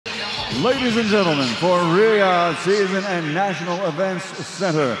Ladies and gentlemen, for Riyadh Season and National Events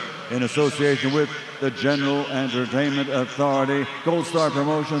Center, in association with the General Entertainment Authority, Gold Star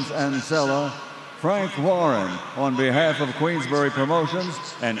Promotions, and Sella, Frank Warren on behalf of Queensbury Promotions,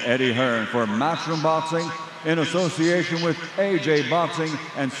 and Eddie Hearn for Matchroom Boxing, in association with AJ Boxing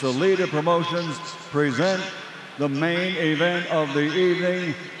and Salida Promotions, present the main event of the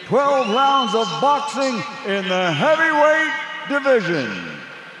evening, 12 rounds of boxing in the heavyweight division.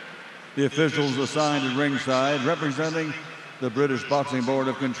 The officials assigned at ringside, representing the British Boxing Board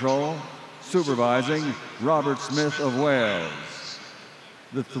of Control, supervising Robert Smith of Wales.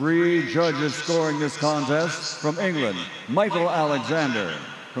 The three judges scoring this contest: from England, Michael Alexander;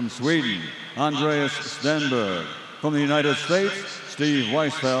 from Sweden, Andreas Stenberg; from the United States, Steve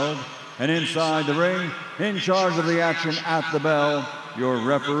Weisfeld; and inside the ring, in charge of the action at the bell, your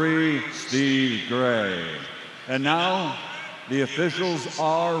referee, Steve Gray. And now, the officials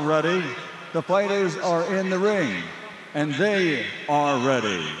are ready, the fighters are in the ring, and they are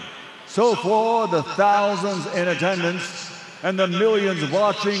ready. So for the thousands in attendance and the millions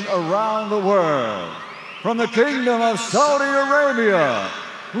watching around the world, from the Kingdom of Saudi Arabia,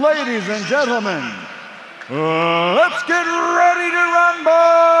 ladies and gentlemen, let's get ready to rumble!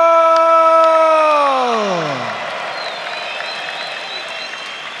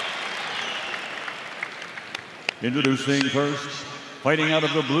 Introducing first, fighting out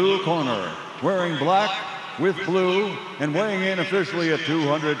of the blue corner, wearing black with blue and weighing in officially at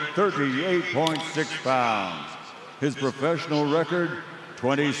 238.6 pounds. His professional record,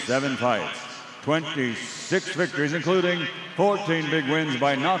 27 fights, 26 victories, including 14 big wins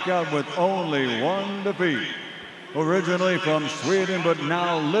by knockout with only one defeat. Originally from Sweden, but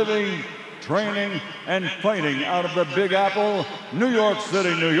now living, training, and fighting out of the Big Apple, New York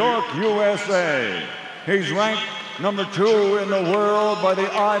City, New York, USA. He's ranked number 2 in the world by the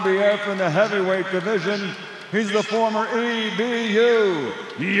IBF in the heavyweight division. He's the former EBU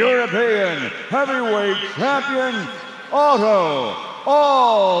European heavyweight champion, Otto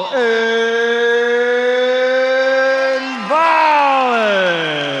Wallin.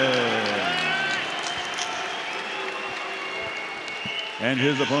 And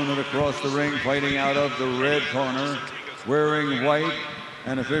his opponent across the ring, fighting out of the red corner, wearing white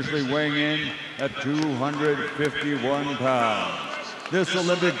and officially weighing in at 251 pounds. This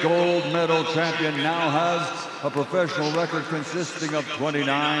Olympic gold medal champion now has a professional record consisting of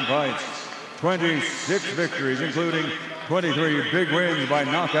 29 fights, 26 victories, including 23 big wins by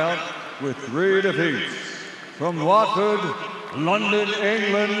knockout with 3 defeats. From Watford, London,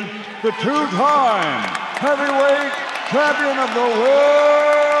 England, the two-time heavyweight champion of the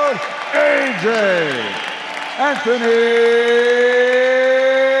world, AJ Anthony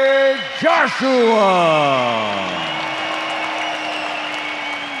Joshua.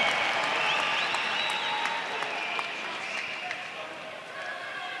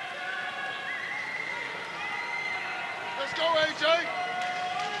 Let's go, AJ.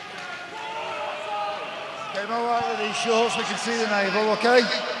 Came all right with these shorts, we can see the navel, okay?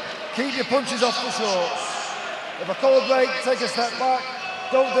 Keep your punches off the shorts. If I call a break, take a step back.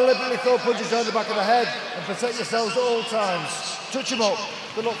 Don't deliberately throw punches down the back of the head, and protect yourselves at all times. Touch them up.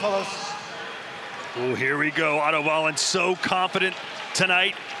 Good luck, fellas. Oh, here we go. Otto Wallin so confident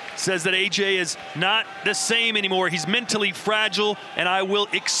tonight. Says that AJ is not the same anymore. He's mentally fragile, and I will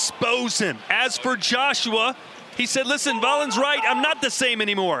expose him. As for Joshua, he said, listen, Wallin's right. I'm not the same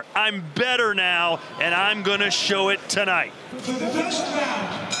anymore. I'm better now, and I'm going to show it tonight.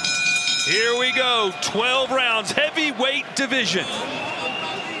 Here we go. 12 rounds, heavyweight division.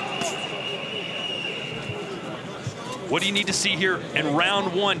 What do you need to see here in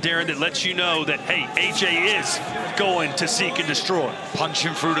round 1, Darren, that lets you know that, hey, AJ is going to seek and destroy?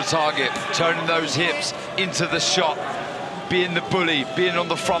 Punching through the target, turning those hips into the shot, being the bully, being on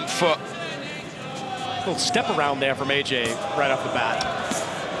the front foot. Little step around there from AJ right off the bat.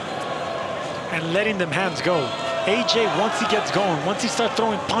 And letting them hands go. AJ, once he gets going, once he starts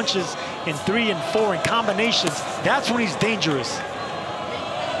throwing punches in 3 and 4 in combinations, that's when he's dangerous.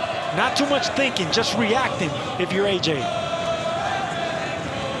 Not too much thinking, just reacting if you're AJ.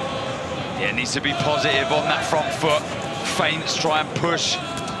 Yeah, needs to be positive on that front foot. Feints, try and push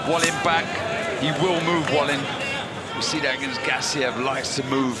Wallin back. He will move Wallin. We see that against Gassiev, likes to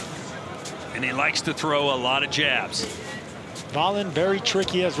move. And he likes to throw a lot of jabs. Wallin, very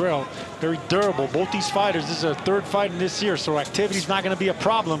tricky as well, very durable. Both these fighters, this is their 3rd fight in this year, so activity's not going to be a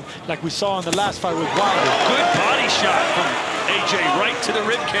problem like we saw in the last fight with Wilder. Good body shot from AJ right to the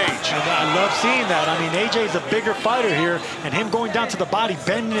rib cage. And I love seeing that. I mean, AJ's a bigger fighter here, and him going down to the body,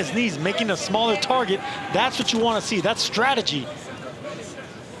 bending his knees, making a smaller target, that's what you want to see. That's strategy.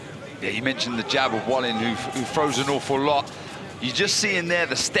 Yeah, you mentioned the jab of Wallin, who throws an awful lot. You just see in there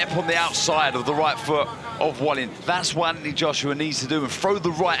the step on the outside of the right foot of Wallin. That's what Anthony Joshua needs to do, and throw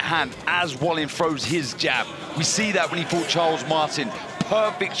the right hand as Wallin throws his jab. We see that when he fought Charles Martin.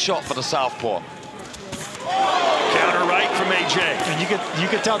 Perfect shot for the southpaw. Counter right from AJ. And you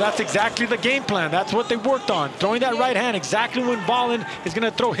could tell that's exactly the game plan. That's what they worked on. Throwing that right hand exactly when Wallin is going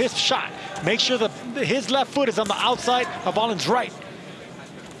to throw his shot. Make sure that his left foot is on the outside of Wallin's right.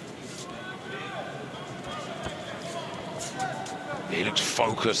 He looks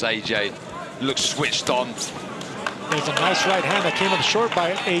focused, AJ. Looks switched on. There's a nice right hand that came up short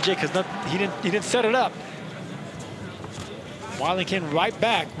by AJ because he didn't set it up. Wallin came right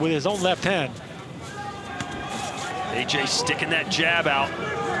back with his own left hand. AJ sticking that jab out.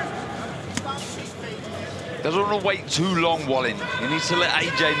 Doesn't want to wait too long, Wallin. He needs to let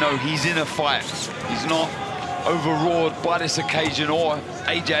AJ know he's in a fight. He's not overawed by this occasion or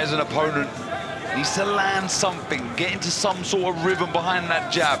AJ as an opponent. He needs to land something, get into some sort of rhythm behind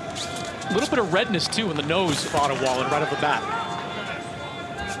that jab. A little bit of redness, too, in the nose of Otto Wallin right off the bat.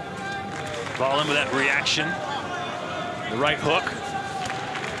 Wallin with that reaction. The right hook.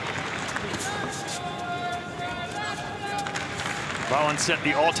 Wallin set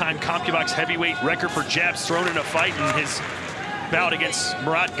the all-time CompuBox heavyweight record for jabs thrown in a fight in his bout against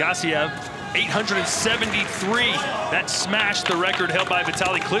Murat Gassiev. 873. That smashed the record held by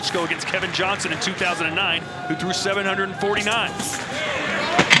Vitaly Klitschko against Kevin Johnson in 2009, who threw 749.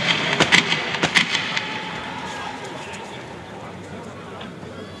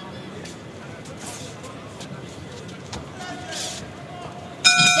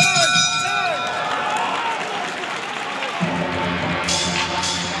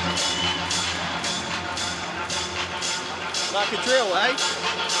 Like a drill, eh?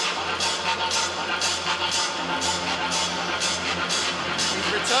 He's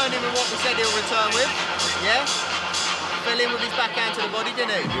returning with what we said he'll return with, yeah? Fell in with his backhand to the body,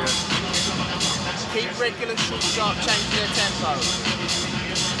 didn't he? Yeah. Keep regular, short, sharp, changing their tempo.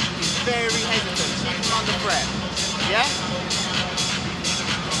 He's very hesitant, keep him under threat, yeah?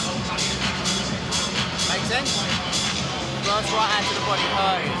 Make sense? First right hand to the body,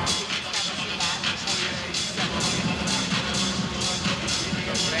 hurry.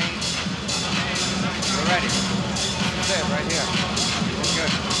 Ready. That's it, right here.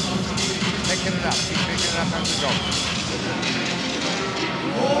 Good. Picking it up. Keep picking it up as we go.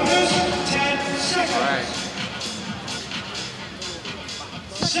 Orders, 10 seconds. All right.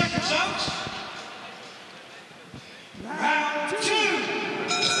 Seconds out. Round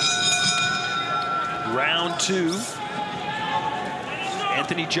 2. Round 2.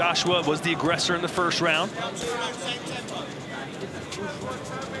 Anthony Joshua was the aggressor in the first round.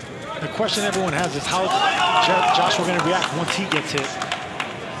 The question everyone has is how Joshua going to react once he gets hit.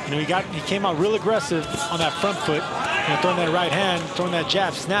 You know, he came out real aggressive on that front foot, throwing that right hand, throwing that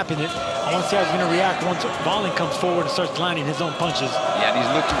jab, snapping it. I want to see how he's going to react once Wallin comes forward and starts landing his own punches. Yeah, and he's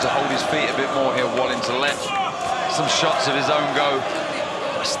looking to hold his feet a bit more here, Wallin, to let some shots of his own go.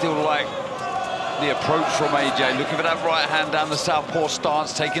 I still like the approach from AJ, looking for that right hand down the southpaw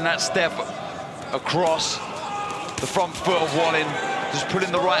stance, taking that step across the front foot of Wallin. Just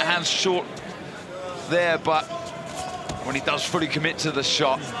putting the right hand short there, but when he does fully commit to the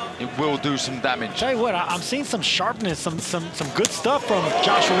shot, it will do some damage. Tell you what, I'm seeing some sharpness, some good stuff from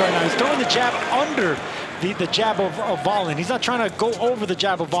Joshua right now. He's throwing the jab under the jab of Wallin. He's not trying to go over the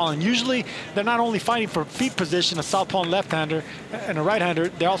jab of Wallin. Usually, they're not only fighting for feet position, a southpaw and left-hander and a right-hander,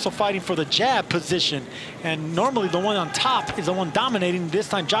 they're also fighting for the jab position. And normally, the one on top is the one dominating. This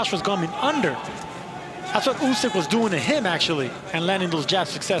time, Joshua's going under. That's what Usyk was doing to him, actually, and landing those jabs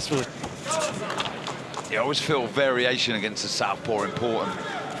successfully. You always feel variation against the southpaw important.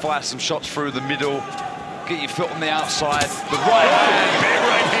 Fire some shots through the middle, get your foot on the outside. The right hand. Big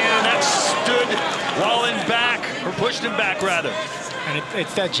right hand, that stood Wallin back, or pushed him back, rather. And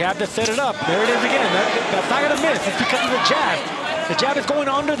it's that jab that set it up. There it is again. That's not going to miss. It's because of the jab. The jab is going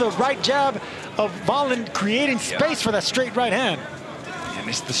under the right jab of Wallin, creating space for that straight right hand. And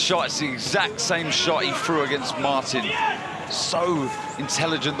it's the shot, it's the exact same shot he threw against Martin. So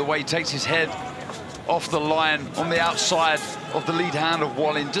intelligent the way he takes his head off the line on the outside of the lead hand of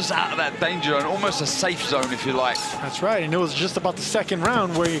Wallin, just out of that danger zone, almost a safe zone, if you like. That's right, and it was just about the second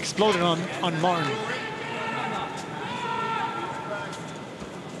round where he exploded on Martin.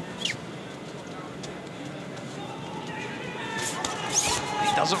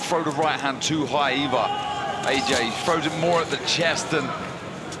 He doesn't throw the right hand too high either. AJ, he throws it more at the chest, and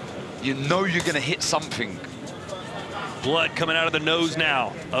you know you're going to hit something. Blood coming out of the nose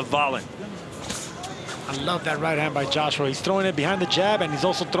now of Wallin. I love that right hand by Joshua. He's throwing it behind the jab, and he's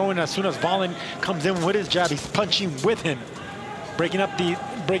also throwing it as soon as Wallin comes in with his jab. He's punching with him, breaking up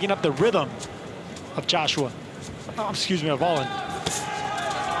the rhythm of Joshua. Excuse me, of Wallin.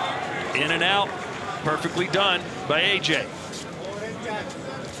 In and out, perfectly done by AJ.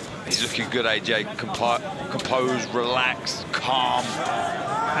 He's looking good, AJ. Composed, relaxed, calm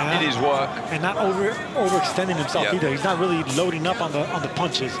in his work, and not overextending himself either. He's not really loading up on the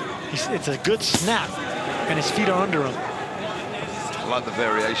punches. It's a good snap, and his feet are under him. I like the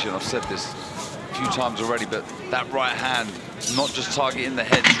variation. I've said this a few times already, but that right hand, not just targeting the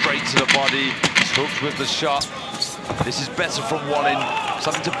head, straight to the body, hooked with the shot. This is better from Wallin,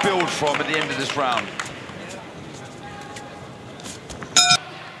 something to build from at the end of this round.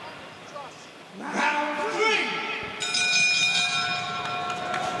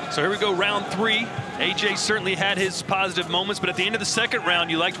 So here we go, round 3. AJ certainly had his positive moments, but at the end of the second round,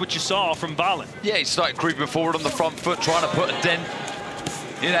 you liked what you saw from Wallin. Yeah, he started creeping forward on the front foot, trying to put a dent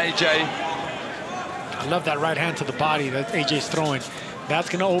in AJ. I love that right hand to the body that AJ's throwing. That's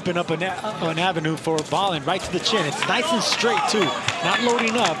going to open up an avenue for Wallin right to the chin. It's nice and straight, too. Not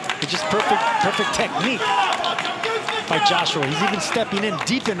loading up. It's just perfect technique by Joshua. He's even stepping in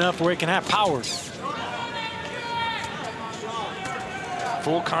deep enough where he can have power.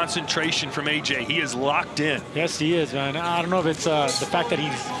 Full concentration from AJ. He is locked in. Yes, he is, man. I don't know if it's the fact that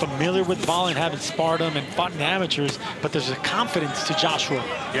he's familiar with Wallin, having sparred him and fought in amateurs, but there's a confidence to Joshua.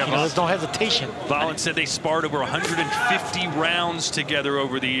 Yeah, there's no hesitation. Wallin said they sparred over 150 rounds together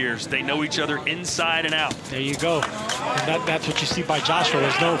over the years. They know each other inside and out. There you go. And that's what you see by Joshua.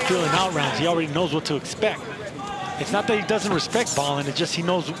 There's no feeling out rounds. He already knows what to expect. It's not that he doesn't respect Wallin. It's just he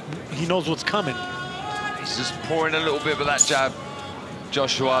knows what's coming. He's just pouring a little bit of that jab.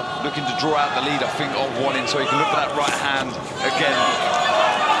 Joshua looking to draw out the lead, I think, on Wallin, so he can look for that right hand again.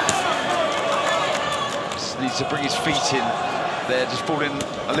 Just needs to bring his feet in there, just falling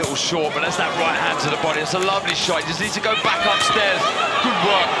a little short, but that's that right hand to the body. It's a lovely shot. He just needs to go back upstairs. Good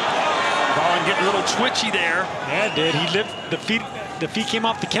work. Wallin getting a little twitchy there. Yeah, it did. He lifted the feet came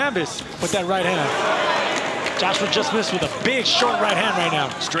off the canvas with that right hand. Joshua just missed with a big short right hand right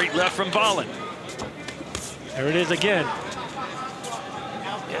now. Straight left from Wallin. There it is again.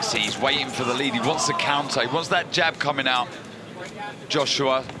 See, he's waiting for the lead. He wants the counter. He wants that jab coming out,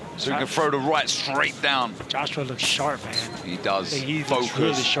 Joshua, so he can throw the right straight down. Joshua looks sharp, man. He does. He focused,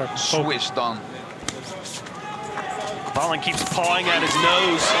 really sharp. switched on. Wallin keeps pawing at his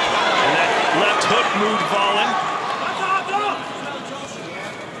nose, and that left hook moved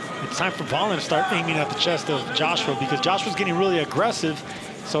Wallin. It's time for Wallin to start aiming at the chest of Joshua, because Joshua's getting really aggressive.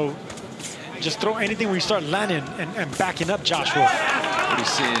 So just throw anything where you start landing and backing up Joshua. We're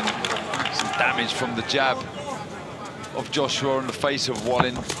seeing some damage from the jab of Joshua on the face of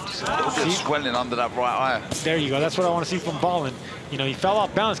Wallin. Just a little bit of swelling under that right eye. There you go. That's what I want to see from Wallin. You know, he fell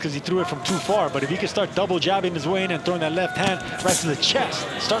off balance because he threw it from too far. But if he can start double jabbing his way in and throwing that left hand right to the chest,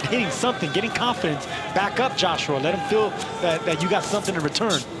 start hitting something, getting confidence, back up Joshua. Let him feel that you got something in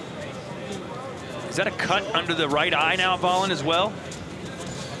return. Is that a cut under the right eye now, Wallin, as well?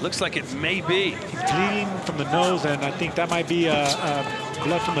 Looks like it may be. He's bleeding from the nose, and I think that might be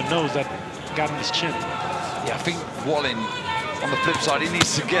blood from the nose that got in his chin. Yeah, I think Wallin, on the flip side, he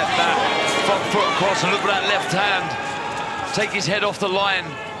needs to get that front foot across and look for that left hand. Take his head off the line.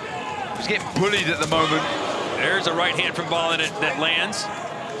 He's getting bullied at the moment. There's a right hand from Wallin that lands.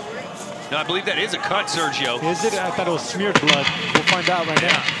 No, I believe that is a cut, Sergio. Is it? I thought it was smeared blood. We'll find out right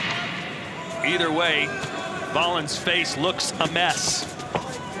now. Either way, Wallin's face looks a mess.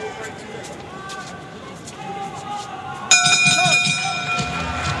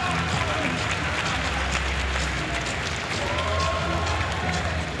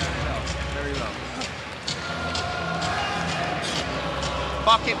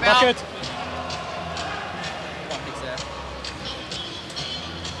 Bucket belt. Bucket. Bucket's there.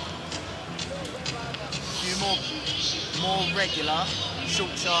 Few more regular,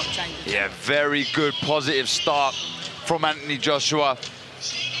 short, sharp changes. Yeah, very good, positive start from Anthony Joshua.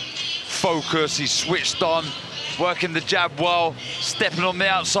 Focus, he's switched on, working the jab well, stepping on the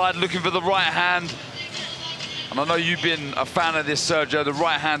outside, looking for the right hand. And I know you've been a fan of this, Sergio, the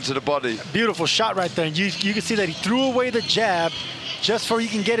right hand to the body. Beautiful shot right there. You can see that he threw away the jab just so he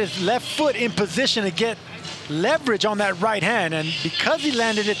can get his left foot in position to get leverage on that right hand. And because he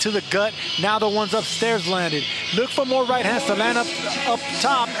landed it to the gut, now the ones upstairs landed. Look for more right hands to land up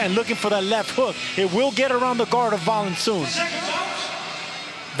top and looking for that left hook. It will get around the guard of Wallin soon.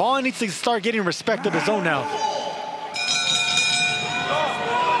 Wallin needs to start getting respect of his own now.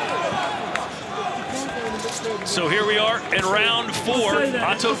 So here we are in round 4.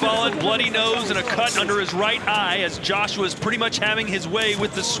 Otto Wallin, bloody nose and a cut under his right eye as Joshua is pretty much having his way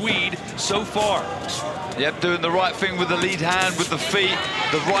with the Swede so far. Yep, doing the right thing with the lead hand, with the feet,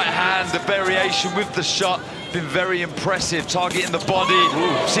 the right hand, the variation with the shot. Been very impressive, targeting the body.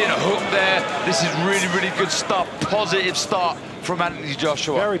 Ooh. Seeing a hook there. This is really, really good stuff. Positive start from Anthony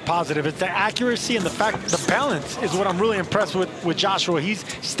Joshua. Very positive. It's the accuracy and the fact, the balance is what I'm really impressed with Joshua. He's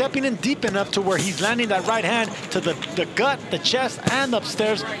stepping in deep enough to where he's landing that right hand to the gut, the chest, and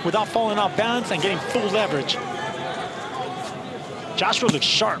upstairs without falling off balance and getting full leverage. Joshua looks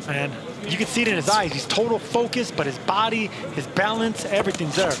sharp, man. You can see it in his eyes. He's total focus, but his body, his balance,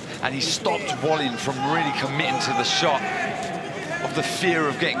 everything's there. And he stopped Wallin from really committing to the shot of the fear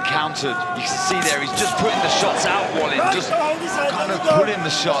of getting countered. You can see there, he's just putting the shots out, Wallin, just kind of putting the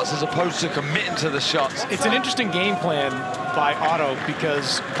shots as opposed to committing to the shots. It's an interesting game plan by Otto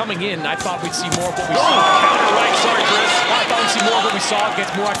because coming in, I thought we'd see more of what we saw. Counter right, sorry, Chris. I thought we'd see more of what we saw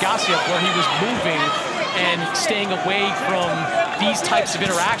against Murat Gassiev, where he was moving and staying away from these types of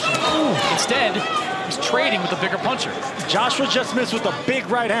interactions. Instead, he's trading with a bigger puncher. Joshua just missed with a big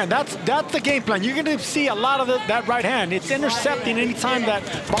right hand. That's the game plan. You're going to see a lot of that right hand. It's intercepting anytime that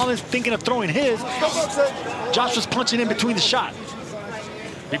Wallin's thinking of throwing his. Joshua's punching in between the shot.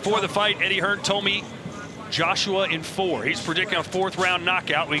 Before the fight, Eddie Hearn told me Joshua in 4. He's predicting a 4th round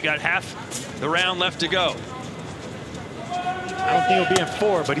knockout. We got half the round left to go. I don't think he'll be in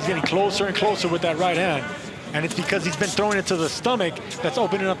 4, but he's getting closer and closer with that right hand. And it's because he's been throwing it to the stomach that's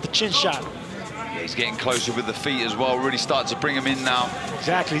opening up the chin shot. Yeah, he's getting closer with the feet as well, really starting to bring him in now.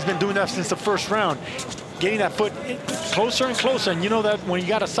 Exactly, he's been doing that since the first round. Getting that foot closer and closer, and you know that when you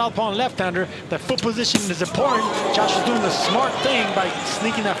got a southpaw and left-hander, that foot position is important. Joshua's doing the smart thing by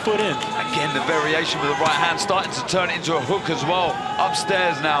sneaking that foot in. Again, the variation with the right hand starting to turn it into a hook as well.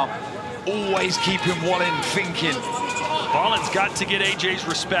 Upstairs now, always keeping Wallin thinking. Wallin's got to get AJ's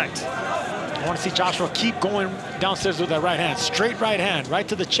respect. I want to see Joshua keep going downstairs with that right hand. Straight right hand, right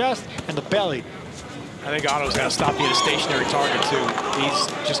to the chest and the belly. I think Otto's got to stop being a stationary target, too. He's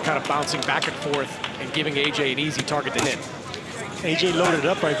just kind of bouncing back and forth and giving AJ an easy target to hit. AJ loaded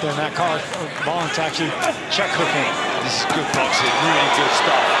up right there in that car. Wallin's actually check hooking. This is good boxing, really good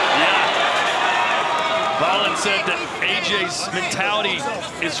stuff. Yeah. Wallin said that AJ's mentality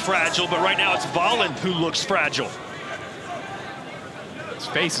is fragile, but right now it's Wallin who looks fragile. His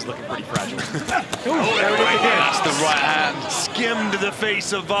face is looking pretty fragile. There it is again. That's the right hand. Skimmed the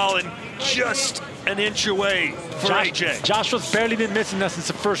face of Wallin, just an inch away for AJ. Joshua's barely been missing that since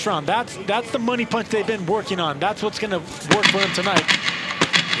the first round. That's the money punch they've been working on. That's what's going to work for him tonight.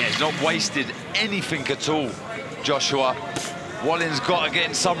 Yeah, he's not wasted anything at all, Joshua. Wallin's got to get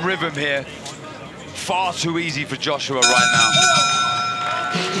in some rhythm here. Far too easy for Joshua right now.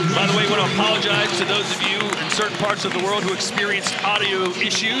 By the way, I want to apologize to those of you in certain parts of the world who experienced audio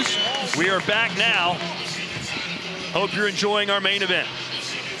issues. We are back now. Hope you're enjoying our main event.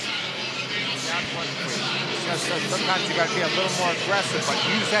 Sometimes you got to be a little more aggressive, but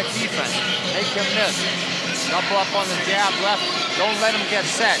use that defense. Make him miss. Double up on the jab, left. Don't let him get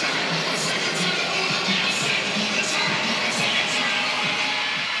set.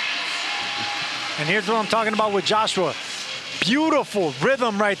 And here's what I'm talking about with Joshua. Beautiful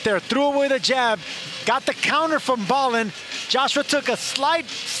rhythm right there. Threw away the jab, got the counter from Wallin. Joshua took a slight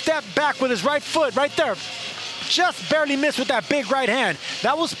step back with his right foot right there. Just barely missed with that big right hand.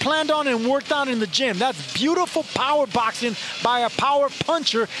 That was planned on and worked on in the gym. That's beautiful power boxing by a power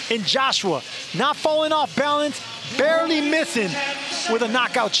puncher in Joshua. Not falling off balance, barely missing with a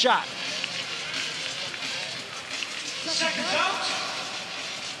knockout shot. Seconds out.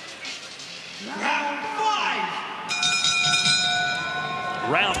 Round 5.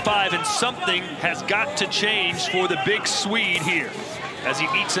 Round 5, and something has got to change for the big Swede here. As he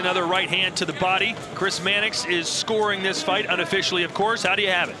eats another right hand to the body, Chris Mannix is scoring this fight, unofficially, of course. How do you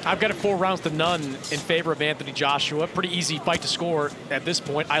have it? I've got it 4 rounds to none in favor of Anthony Joshua. Pretty easy fight to score at this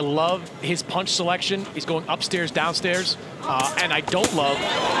point. I love his punch selection. He's going upstairs, downstairs. And I don't love,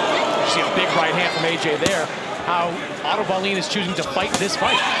 you see a big right hand from AJ there, how Otto Wallin is choosing to fight this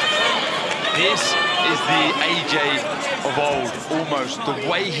fight. This is the AJ of old, almost. The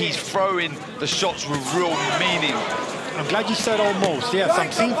way he's throwing the shots with real meaning. I'm glad you said almost. Yes,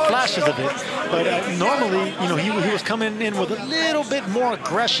 I'm seeing flashes of it. But normally, you know, he was coming in with a little bit more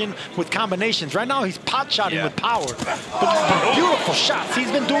aggression with combinations. Right now, he's pot-shotting with power. But beautiful shots.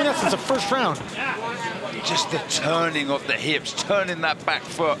 He's been doing that since the first round. Just the turning of the hips, turning that back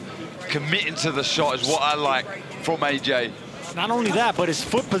foot, committing to the shot is what I like from AJ. Not only that, but his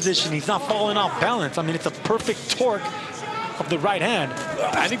foot position, he's not falling off balance. I mean, it's a perfect torque of the right hand.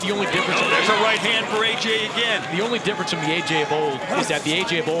 I think the only difference... There's a right hand for AJ again. The only difference from the AJ of old is that the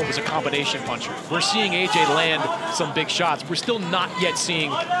AJ of old was a combination puncher. We're seeing AJ land some big shots. We're still not yet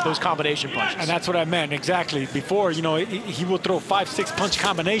seeing those combination punches. And that's what I meant, exactly. Before, you know, he would throw 5-6 punch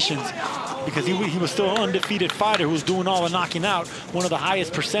combinations because he was still an undefeated fighter who was doing all the knocking out, one of the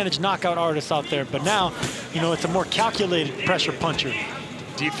highest percentage knockout artists out there. But now, you know, it's a more calculated pressure puncher.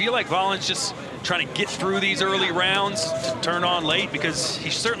 Do you feel like Wallin's just trying to get through these early rounds to turn on late? Because he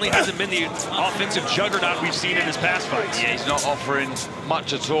certainly hasn't been the offensive juggernaut we've seen in his past fights. Yeah, he's not offering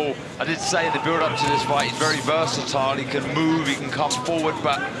much at all. I did say in the build-up to this fight, he's very versatile. He can move, he can come forward,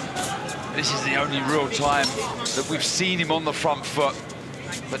 but this is the only real time that we've seen him on the front foot,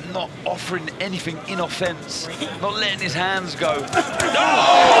 but not offering anything in offense, not letting his hands go.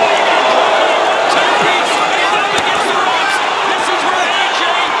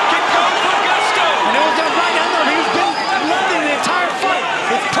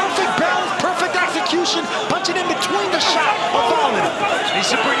 Punching in between the shot of Wallin. Needs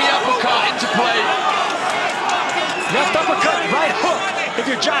to bring the uppercut into play. Left uppercut, right hook if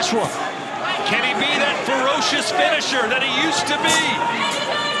you're Joshua. Can he be that ferocious finisher that he used to be?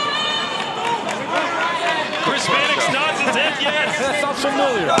 Chris Mannix nods his head yes. That sounds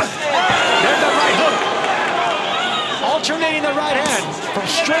familiar. There's the right hook. Alternating the right hand from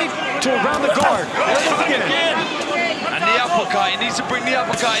straight to around the guard. There it is again. And the uppercut, he needs to bring the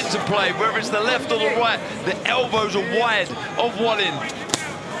uppercut into play, whether it's the left or the right. The elbows are wide of Wallin.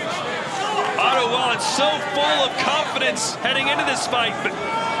 Otto Wallin so full of confidence heading into this fight, but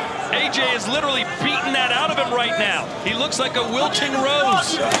AJ is literally beating that out of him right now. He looks like a wilting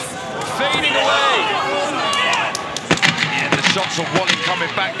rose, fading away. Yeah, the shots of Wallin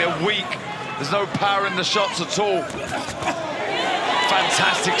coming back, they're weak. There's no power in the shots at all.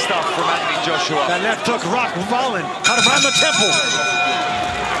 Fantastic stuff from Anthony Joshua. That left hook rocked Wallin out around the temple.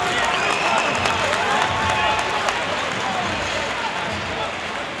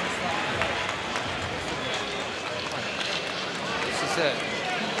 This is it.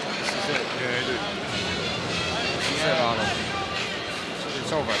 This is it. Yeah, it is. This is it, Otto.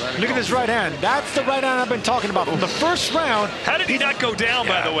 It's over. Look at his right hand. That's the right hand I've been talking about. From the first round. How did he not go down,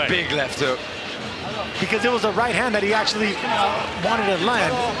 by the way? Big left hook. Because it was a right hand that he actually wanted to land.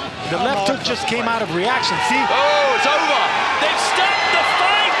 The left hook just came out of reaction. See? Oh, it's over. They've stopped the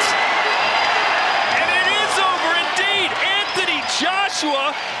fight. And it is over indeed. Anthony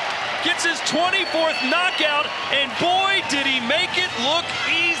Joshua gets his 24th knockout, and boy, did he make it look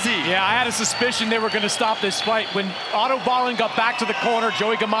easy. Yeah, I had a suspicion they were going to stop this fight. When Otto Wallin got back to the corner,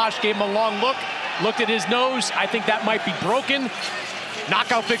 Joey Gamache gave him a long look, looked at his nose. I think that might be broken.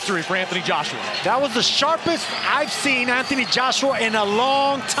 Knockout victory for Anthony Joshua. That was the sharpest I've seen Anthony Joshua in a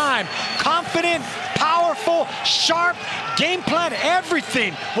long time. Confident, powerful, sharp, game plan,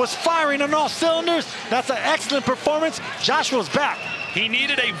 everything was firing on all cylinders. That's an excellent performance. Joshua's back. He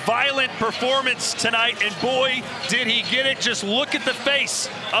needed a violent performance tonight, and boy, did he get it. Just look at the face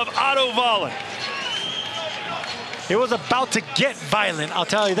of Otto Wallin. It was about to get violent, I'll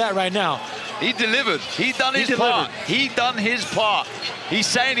tell you that right now. He delivered. He done his part. He done his part. He's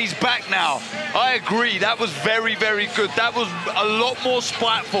saying he's back now. I agree. That was very, very good. That was a lot more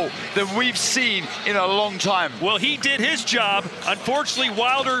spiteful than we've seen in a long time. Well, he did his job. Unfortunately,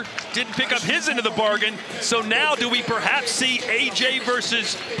 Wilder didn't pick up his end of the bargain. So now do we perhaps see AJ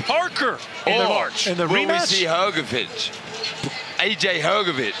versus Parker in the March? In the rematch? Will we see Hrgović? AJ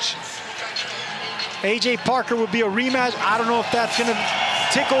Hrgović. AJ Parker would be a rematch. I don't know if that's going to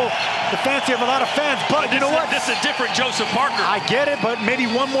tickle the fancy of a lot of fans, but you know what? This is a different Joseph Parker. I get it, but maybe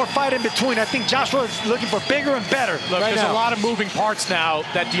one more fight in between. I think Joshua is looking for bigger and better. Look, there's a lot of moving parts now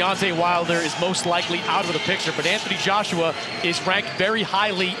that Deontay Wilder is most likely out of the picture, but Anthony Joshua is ranked very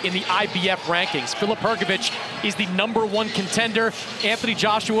highly in the IBF rankings. Filip Hrgović is the #1 contender. Anthony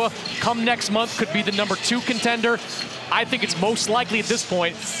Joshua, come next month, could be the #2 contender. I think it's most likely at this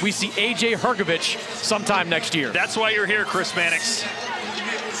point we see AJ Hrgović sometime next year. That's why you're here, Chris Mannix.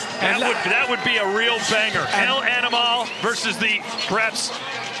 That would be a real banger. El Animal versus the perhaps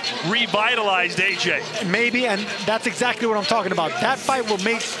revitalized AJ. Maybe, and that's exactly what I'm talking about. That fight will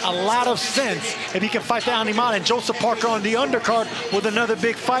make a lot of sense if he can fight the Animal and Joseph Parker on the undercard with another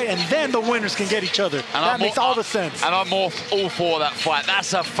big fight, and then the winners can get each other. And that makes all the sense. And I'm all for that fight.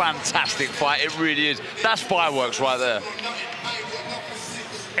 That's a fantastic fight. It really is. That's fireworks right there.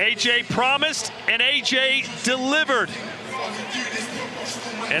 AJ promised, and AJ delivered.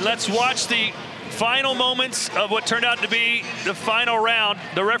 And let's watch the final moments of what turned out to be the final round.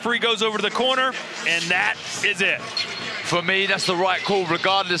 The referee goes over to the corner, and that is it. For me, that's the right call,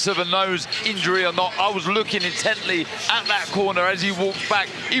 regardless of a nose injury or not. I was looking intently at that corner as he walked back.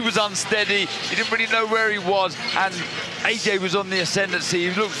 He was unsteady. He didn't really know where he was. And AJ was on the ascendancy.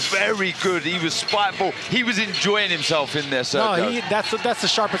 He looked very good. He was spiteful. He was enjoying himself in there, Sergio. No, that's the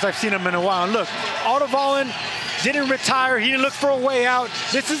sharpest I've seen him in a while. And look, Otto Wallin didn't retire. He didn't look for a way out.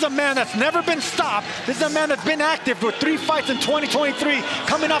 This is a man that's never been stopped. This is a man that's been active with 3 fights in 2023,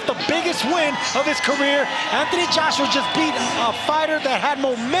 coming off the biggest win of his career. Anthony Joshua just beat a fighter that had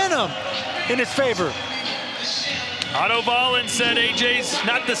momentum in his favor. Otto Wallin said AJ's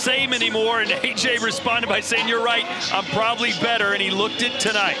not the same anymore, and AJ responded by saying, "You're right, I'm probably better," and he looked it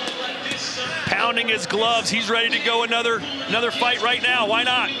tonight. Pounding his gloves, he's ready to go another fight right now. Why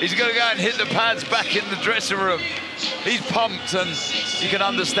not? He's going to go and hit the pads back in the dressing room. He's pumped, and you can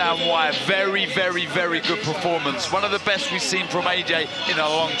understand why. Very, very, very good performance. One of the best we've seen from AJ in a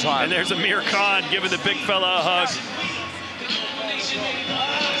long time. And there's Amir Khan giving the big fella a hug.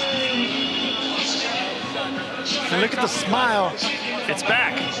 And look at the smile. It's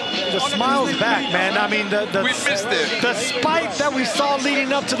back. The smile's back, man. I mean, we missed it. The spite that we saw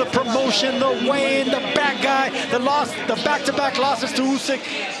leading up to the promotion, the weigh-in, the bad guy, the back-to-back losses to Usyk.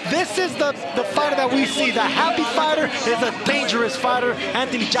 This is the fighter that we see. The happy fighter is a dangerous fighter.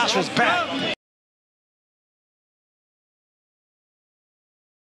 Anthony Joshua's back.